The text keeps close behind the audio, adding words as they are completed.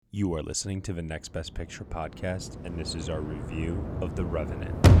You are listening to the Next Best Picture podcast, and this is our review of The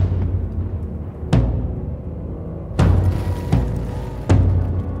Revenant.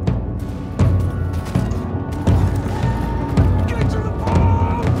 Get to the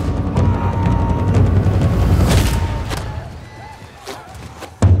ball!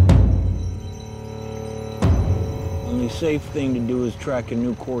 Only safe thing to do is track a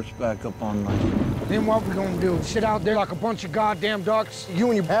new course back up on land. Then what we gonna do? Sit out there like a bunch of goddamn ducks? You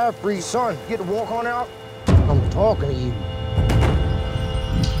and your half-breed son get to walk on out? I'm talking to you.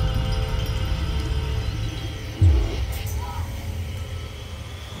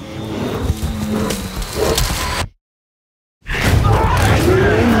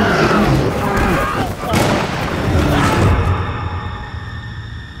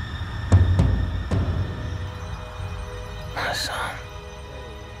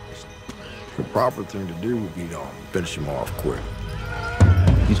 The proper thing to do would be to finish him off quick.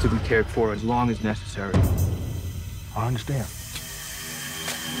 He's to be cared for as long as necessary. I understand.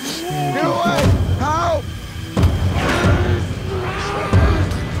 You know what? How?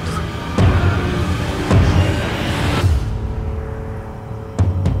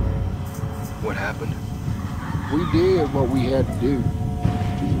 What happened? We did what we had to do.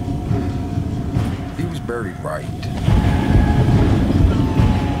 He was buried right.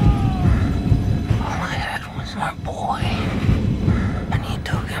 All I had was my boy, and he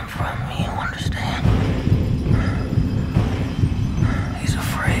took him from me, you understand? He's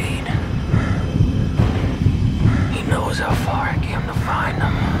afraid. He knows how far I came to find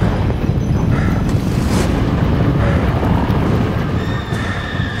him.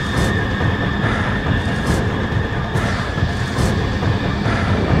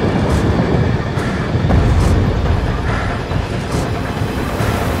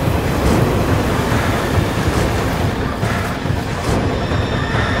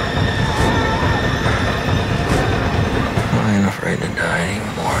 I ain't afraid to die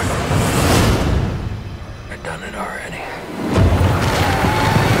anymore. I've done it already.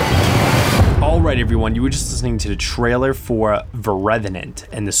 All right, everyone, you were just listening to the trailer for The Revenant,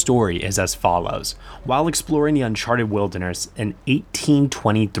 and the story is as follows. While exploring the uncharted wilderness in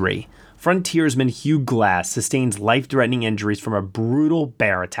 1823, frontiersman Hugh Glass sustains life-threatening injuries from a brutal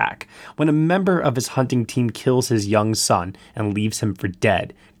bear attack. When a member of his hunting team kills his young son and leaves him for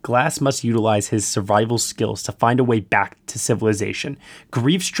dead, Glass must utilize his survival skills to find a way back to civilization.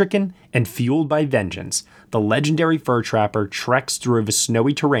 Grief-stricken and fueled by vengeance, the legendary fur trapper treks through the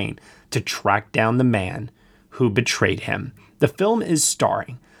snowy terrain to track down the man who betrayed him. The film is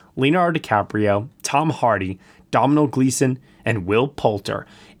starring Leonardo DiCaprio, Tom Hardy, Domhnall Gleeson, and Will Poulter.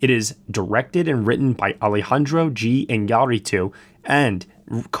 It is directed and written by Alejandro G. Iñárritu and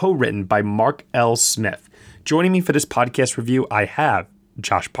co-written by Mark L. Smith. Joining me for this podcast review, I have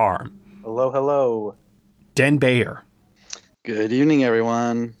Josh Parham. Hello, hello. Dan Bayer. Good evening,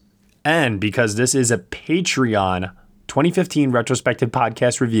 everyone. And because this is a Patreon 2015 retrospective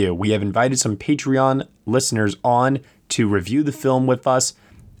podcast review, we have invited some Patreon listeners on to review the film with us.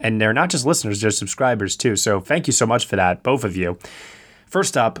 And they're not just listeners, they're subscribers too. So thank you so much for that, both of you.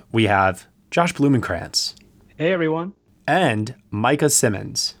 First up, we have Josh Blumenkrantz. Hey, everyone. And Micah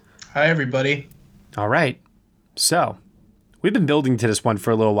Simmons. Hi, everybody. All right. So we've been building to this one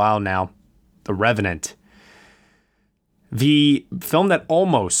for a little while now. The Revenant. The film that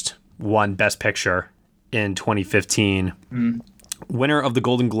almost won Best Picture in 2015. Winner of the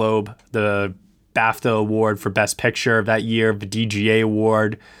Golden Globe, the BAFTA Award for Best Picture of that year, the DGA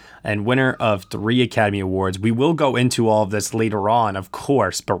Award, and winner of 3 Academy Awards. We will go into all of this later on, of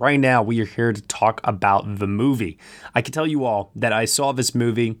course, but right now we are here to talk about the movie. I can tell you all that I saw this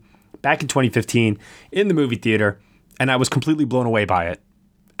movie back in 2015 in the movie theater, and I was completely blown away by it,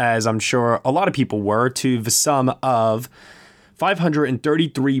 as I'm sure a lot of people were, to the sum of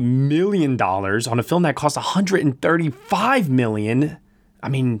 $533 million on a film that cost $135 million. I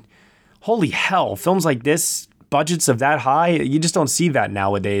mean, holy hell, films like this, budgets of that high, you just don't see that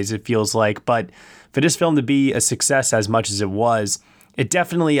nowadays, it feels like. But for this film to be a success as much as it was, it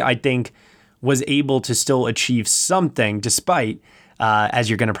definitely, I think, was able to still achieve something despite, as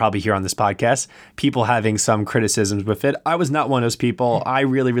you're going to probably hear on this podcast, people having some criticisms with it. I was not one of those people. I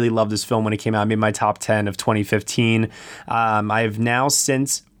really, really loved this film when it came out. I made my top 10 of 2015. I've now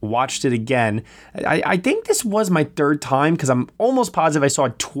since watched it again. I think this was my third time because I'm almost positive I saw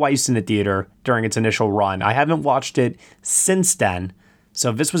it twice in the theater during its initial run. I haven't watched it since then.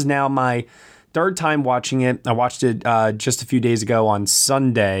 So this was now my third time watching it. I watched it just a few days ago on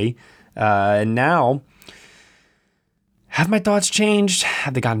Sunday. And now, have my thoughts changed?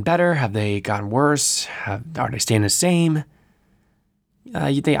 Have they gotten better? Have they gotten worse? Are they staying the same?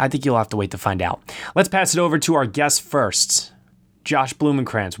 I think you'll have to wait to find out. Let's pass it over to our guest first. Josh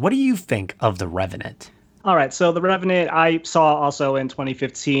Blumenkrantz, what do you think of The Revenant? All right, so The Revenant I saw also in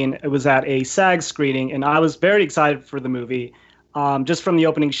 2015. It was at a SAG screening, and I was very excited for the movie. Just from the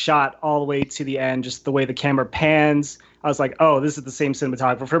opening shot all the way to the end, just the way the camera pans, I was like, oh, this is the same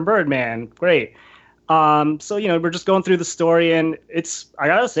cinematographer from Birdman. Great. So, we're just going through the story, and I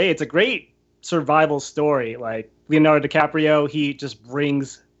gotta say, it's a great survival story. Like, Leonardo DiCaprio, he just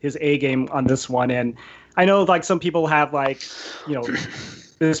brings his A game on this one. And I know, like, some people have, like,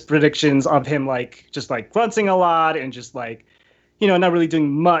 this predictions of him, like, just, like, grunting a lot and just, like, not really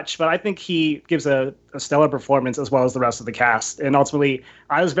doing much. But I think he gives a stellar performance as well as the rest of the cast. And ultimately,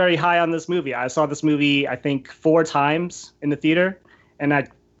 I was very high on this movie. I saw this movie, I think, 4 times in the theater. And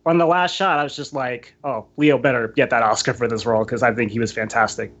on the last shot, I was just like, oh, Leo better get that Oscar for this role because I think he was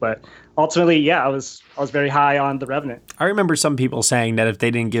fantastic. But ultimately, yeah, I was very high on The Revenant. I remember some people saying that if they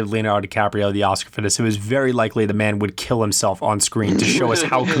didn't give Leonardo DiCaprio the Oscar for this, it was very likely the man would kill himself on screen to show us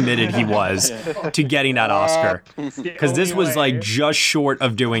how committed he was to getting that Oscar. Because this was like just short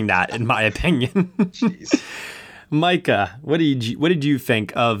of doing that, in my opinion. Micah, what did you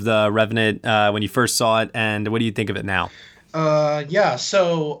think of The Revenant when you first saw it, and what do you think of it now? Yeah,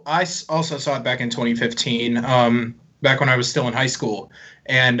 so I also saw it back in 2015, back when I was still in high school.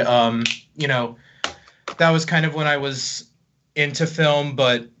 And, that was kind of when I was into film,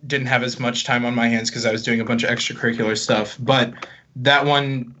 but didn't have as much time on my hands because I was doing a bunch of extracurricular stuff. But that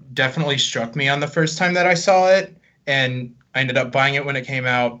one definitely struck me on the first time that I saw it, and I ended up buying it when it came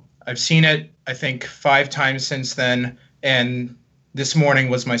out. I've seen it, I think, 5 times since then, and this morning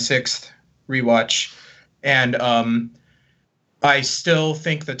was my 6th rewatch. And, I still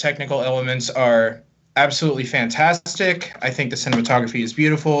think the technical elements are absolutely fantastic. I think the cinematography is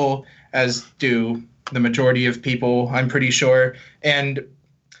beautiful, as do the majority of people, I'm pretty sure.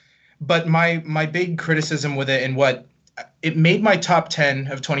 But my big criticism with it, and what it made my top 10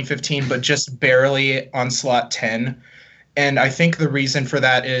 of 2015, but just barely on slot 10. And I think the reason for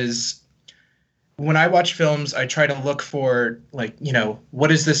that is when I watch films, I try to look for, like,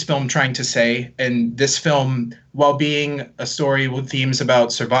 what is this film trying to say? And this film, while being a story with themes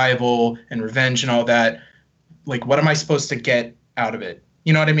about survival and revenge and all that, like, what am I supposed to get out of it?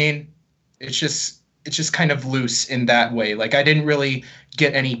 You know what I mean? It's just kind of loose in that way. Like, I didn't really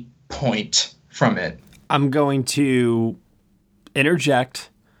get any point from it. I'm going to interject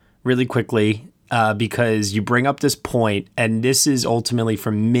really quickly because you bring up this point, and this is ultimately,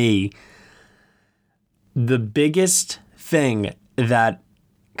 for me, the biggest thing that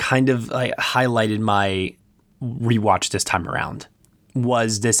kind of highlighted my rewatch this time around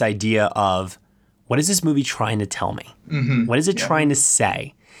was this idea of, what is this movie trying to tell me? Mm-hmm. What is it trying to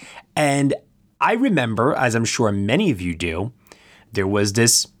say? And I remember, as I'm sure many of you do, there was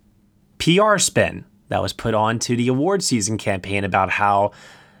this PR spin that was put onto the award season campaign about how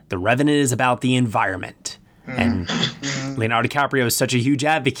The Revenant is about the environment. And Leonardo DiCaprio is such a huge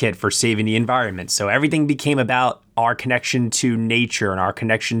advocate for saving the environment. So everything became about our connection to nature and our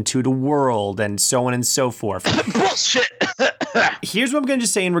connection to the world and so on and so forth. Bullshit. Here's what I'm going to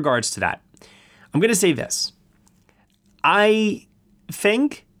just say in regards to that. I'm going to say this. I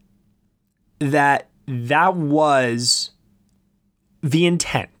think that was the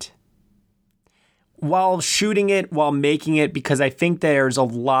intent. While shooting it, while making it, because I think there's a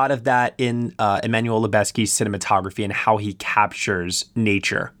lot of that in Emmanuel Lubezki's cinematography and how he captures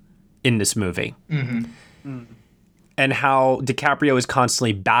nature in this movie. Mm-hmm. Mm. And how DiCaprio is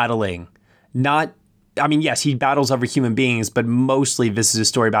constantly battling. Yes, he battles other human beings, but mostly this is a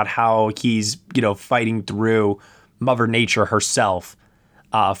story about how he's, fighting through Mother Nature herself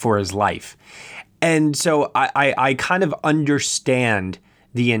for his life. And so I kind of understand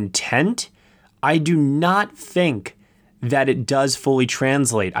the intent. I do not think that it does fully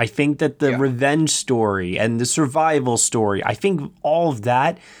translate. I think that the revenge story and the survival story, I think all of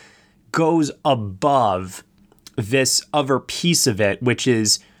that goes above this other piece of it, which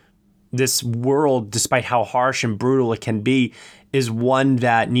is this world, despite how harsh and brutal it can be, is one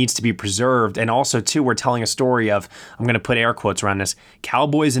that needs to be preserved. And also, too, we're telling a story of, I'm going to put air quotes around this,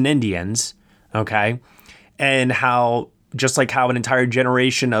 cowboys and Indians, okay? And how, just like how an entire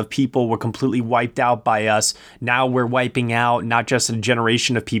generation of people were completely wiped out by us, now we're wiping out not just a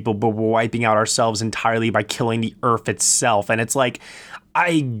generation of people, but we're wiping out ourselves entirely by killing the earth itself. And it's like,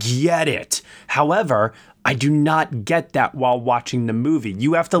 I get it. However, I do not get that while watching the movie.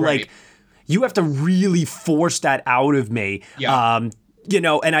 You have to you have to really force that out of me. Yeah.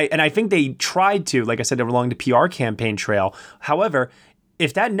 And I think they tried to, like I said, along the PR campaign trail. However,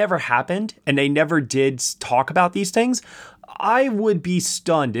 if that never happened and they never did talk about these things, I would be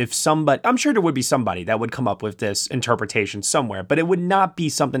stunned if somebody, I'm sure there would be somebody that would come up with this interpretation somewhere, but it would not be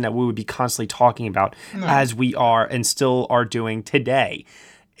something that we would be constantly talking about as we are and still are doing today.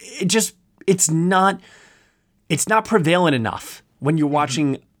 It's not prevalent enough when you're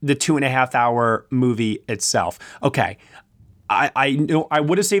watching the 2.5 hour movie itself. Okay. I know I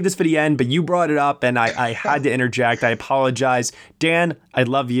would have saved this for the end, but you brought it up and I had to interject. I apologize. Dan, I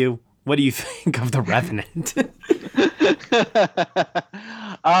love you. What do you think of The Revenant?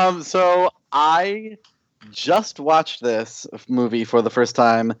 So I just watched this movie for the first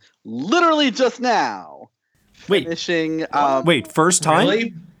time, literally just now. Wait, Finishing. First time?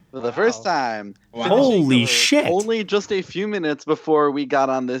 Really? For the first time. Wow. Holy shit. Only just a few minutes before we got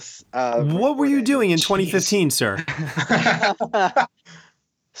on this. What were you doing in 2015, sir?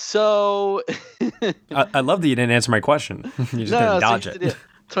 So. I love that you didn't answer my question. You just didn't dodge it.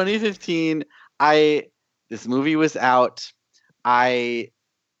 2015, this movie was out. If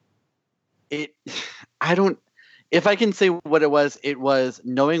I can say what it was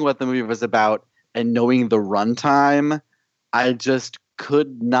knowing what the movie was about and knowing the runtime. I just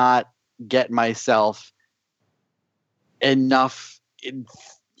could not get myself enough.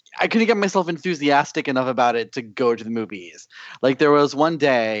 I couldn't get myself enthusiastic enough about it to go to the movies. Like, there was one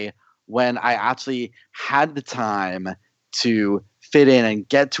day when I actually had the time to fit in and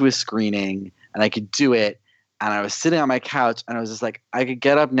get to a screening, and I could do it. And I was sitting on my couch, and I was just like, I could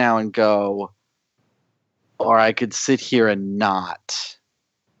get up now and go, or I could sit here and not.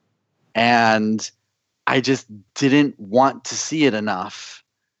 And I just didn't want to see it enough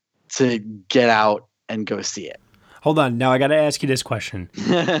to get out and go see it. Hold on. Now I got to ask you this question.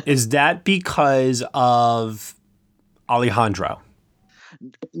 Is that because of Alejandro?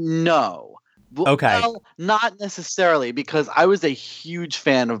 No. Okay. Well, not necessarily, because I was a huge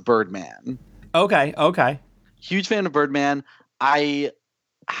fan of Birdman. Okay. Huge fan of Birdman. I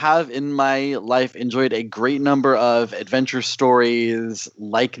have in my life enjoyed a great number of adventure stories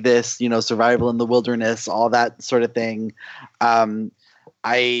like this, survival in the wilderness, all that sort of thing.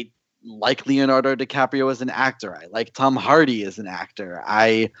 I like Leonardo DiCaprio as an actor. I like Tom Hardy as an actor.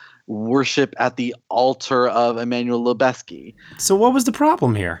 I worship at the altar of Emmanuel Lubezki. So what was the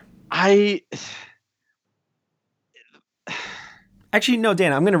problem here? Actually, no,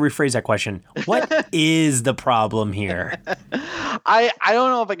 Dan, I'm going to rephrase that question. What is the problem here? I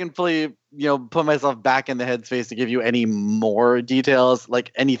don't know if I can fully, put myself back in the headspace to give you any more details,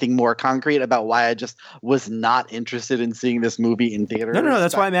 like anything more concrete about why I just was not interested in seeing this movie in theaters. No,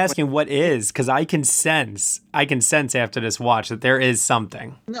 that's why I'm asking what is, because I can sense after this watch that there is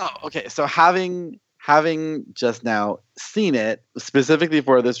something. No, okay, so having just now seen it specifically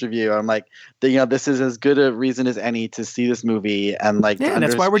for this review, I'm like, this is as good a reason as any to see this movie, and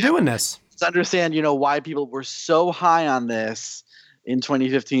that's why we're doing this. To understand, why people were so high on this in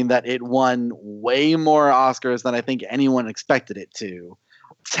 2015 that it won way more Oscars than I think anyone expected it to.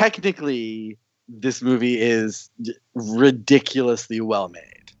 Technically, this movie is ridiculously well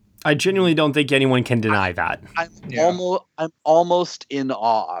made. I genuinely don't think anyone can deny that. I'm almost in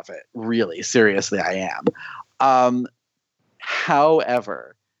awe of it. Really, seriously, I am.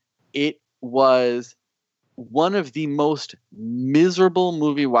 However, it was one of the most miserable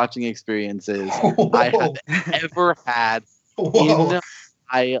movie watching experiences I have ever had in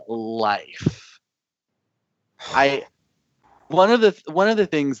my life. One of the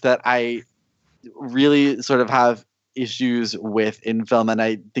things that I really sort of have issues with in film, and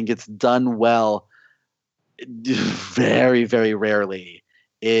I think it's done well very, very rarely,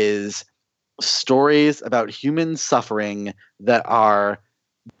 is stories about human suffering that are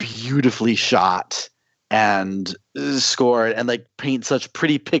beautifully shot and scored and paint such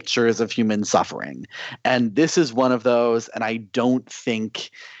pretty pictures of human suffering. And this is one of those, and I don't think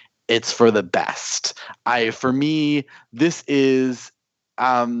it's for the best. For me, this is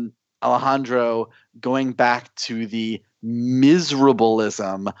Alejandro going back to the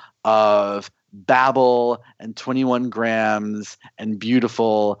miserableism of Babel and 21 Grams and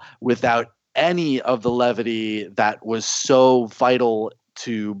Beautiful without any of the levity that was so vital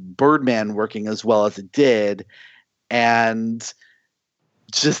to Birdman working as well as it did, and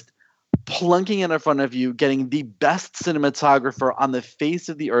just plunking it in front of you, getting the best cinematographer on the face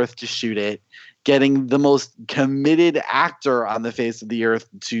of the earth to shoot it, getting the most committed actor on the face of the earth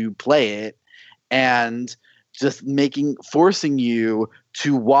to play it, and just forcing you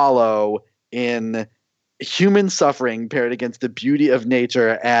to wallow in human suffering paired against the beauty of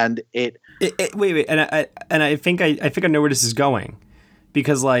nature. And wait, and I think I know where this is going,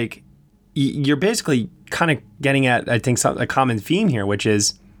 because you're basically kind of getting at, I think, a common theme here, which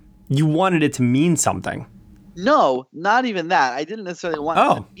is you wanted it to mean something. No, not even that. I didn't necessarily want it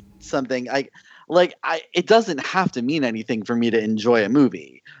to mean something. It doesn't have to mean anything for me to enjoy a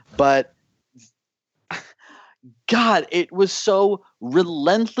movie, but God, it was so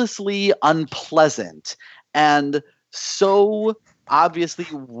relentlessly unpleasant and so obviously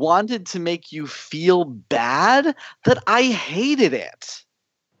wanted to make you feel bad that I hated it.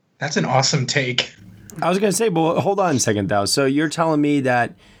 That's an awesome take. I was going to say, but hold on a second, though. So you're telling me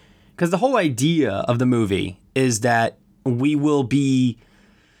that, because the whole idea of the movie is that we will be,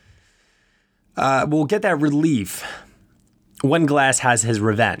 we'll get that relief when Glass has his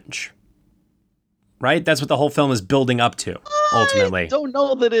revenge. Right? That's what the whole film is building up to, ultimately. I don't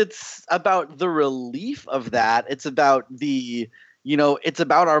know that it's about the relief of that. It's about it's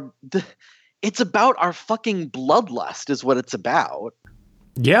about our fucking bloodlust is what it's about.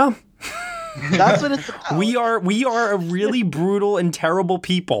 Yeah. That's what it's about. We are a really brutal and terrible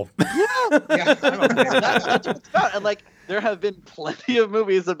people. Yeah. That's what it's about. And there have been plenty of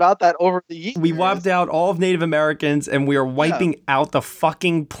movies about that over the years. We wiped out all of Native Americans and we are wiping out the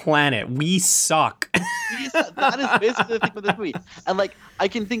fucking planet. We suck. That is basically the thing with this movie. And I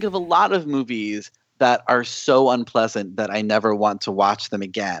can think of a lot of movies that are so unpleasant that I never want to watch them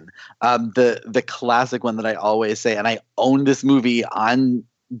again. The classic one that I always say, and I own this movie on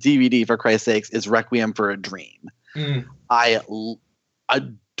DVD for Christ's sakes, is Requiem for a Dream. I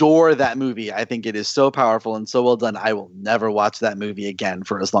adore that movie. I think it is so powerful and so well done. I will never watch that movie again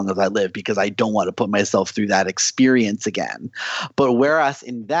for as long as I live because I don't want to put myself through that experience again. But whereas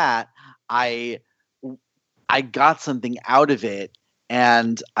in that, I got something out of it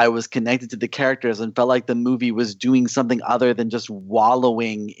and I was connected to the characters and felt like the movie was doing something other than just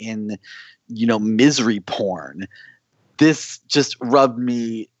wallowing in, misery porn. This just rubbed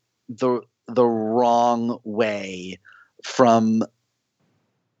me the wrong way from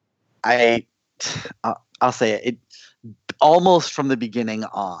I'll say it almost from the beginning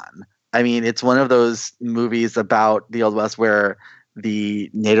on. I mean, it's one of those movies about the Old West where the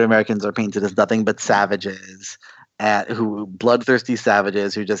Native Americans are painted as nothing but savages, bloodthirsty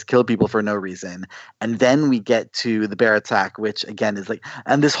savages who just kill people for no reason. And then we get to the bear attack, which again is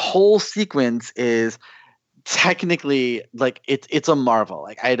and this whole sequence is technically it's a marvel.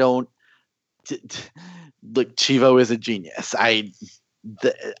 I don't look. Chivo is a genius.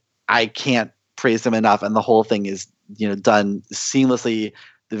 I can't praise him enough, and the whole thing is done seamlessly.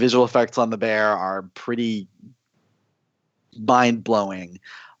 The visual effects on the bear are pretty mind blowing,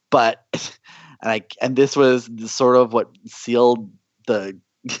 but and this was sort of what sealed the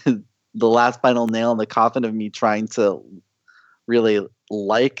the last final nail in the coffin of me trying to really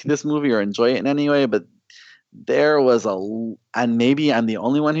like this movie or enjoy it in any way. But there was and maybe I'm the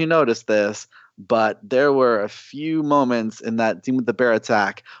only one who noticed this, but there were a few moments in that scene with the bear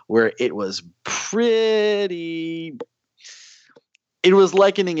attack where it was it was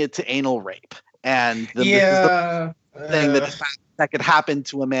likening it to anal rape. And this is the thing that could happen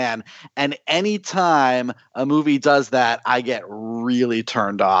to a man. And anytime a movie does that, I get really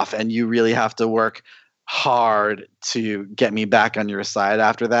turned off, and you really have to work hard to get me back on your side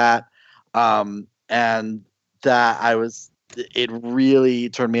after that. And that it really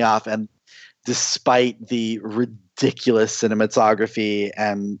turned me off. And despite the ridiculous cinematography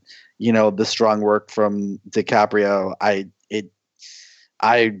and, the strong work from DiCaprio,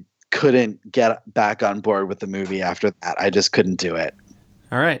 I couldn't get back on board with the movie after that. I just couldn't do it.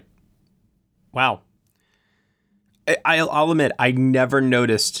 All right. Wow. I'll admit, I never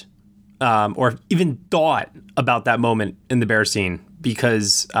noticed or even thought about that moment in the bear scene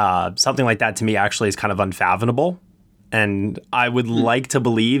because something like that to me actually is kind of unfathomable. And I would like to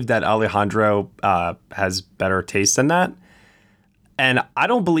believe that Alejandro has better taste than that. And I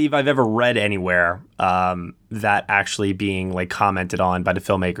don't believe I've ever read anywhere that actually being commented on by the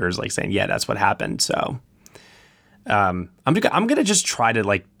filmmakers, saying, yeah, that's what happened. So I'm going to just try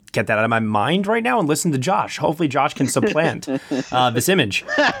to get that out of my mind right now and listen to Josh. Hopefully Josh can supplant this image.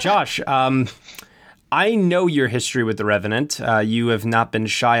 Josh, I know your history with The Revenant. You have not been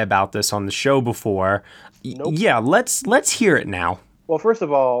shy about this on the show before. Nope. Yeah, let's hear it now. Well, first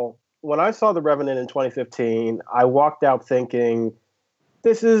of all, when I saw The Revenant in 2015, I walked out thinking,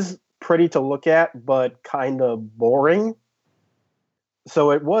 this is pretty to look at, but kind of boring.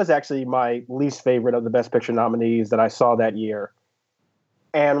 So it was actually my least favorite of the Best Picture nominees that I saw that year.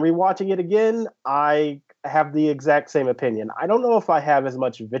 And rewatching it again, I have the exact same opinion. I don't know if I have as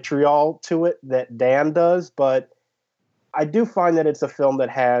much vitriol to it that Dan does, but I do find that it's a film that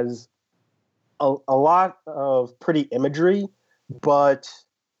has a lot of pretty imagery, but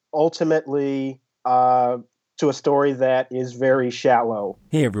ultimately to a story that is very shallow.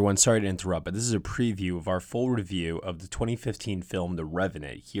 Hey everyone, sorry to interrupt, but this is a preview of our full review of the 2015 film The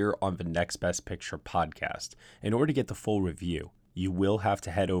Revenant here on the Next Best Picture podcast. In order to get the full review, you will have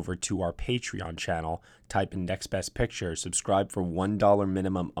to head over to our Patreon channel, type in Next Best Picture, subscribe for $1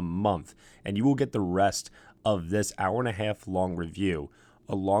 minimum a month, and you will get the rest of this hour-and-a-half long review,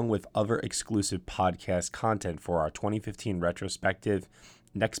 along with other exclusive podcast content for our 2015 retrospective,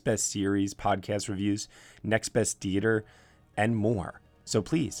 Next Best Series podcast reviews, Next Best Theater, and more. So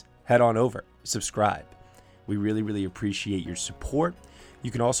please head on over, subscribe. We really, really appreciate your support.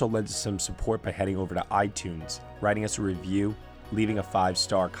 You can also lend us some support by heading over to iTunes, writing us a review, leaving a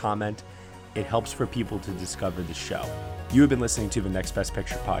 5-star comment. It helps for people to discover the show. You have been listening to the Next Best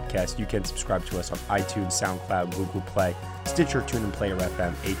Picture podcast. You can subscribe to us on iTunes, SoundCloud, Google Play, Stitcher, TuneIn, Player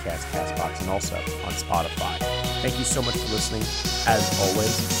FM, Acast, Castbox, and also on Spotify. Thank you so much for listening. As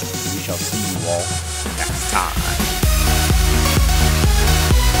always, we shall see you all next time.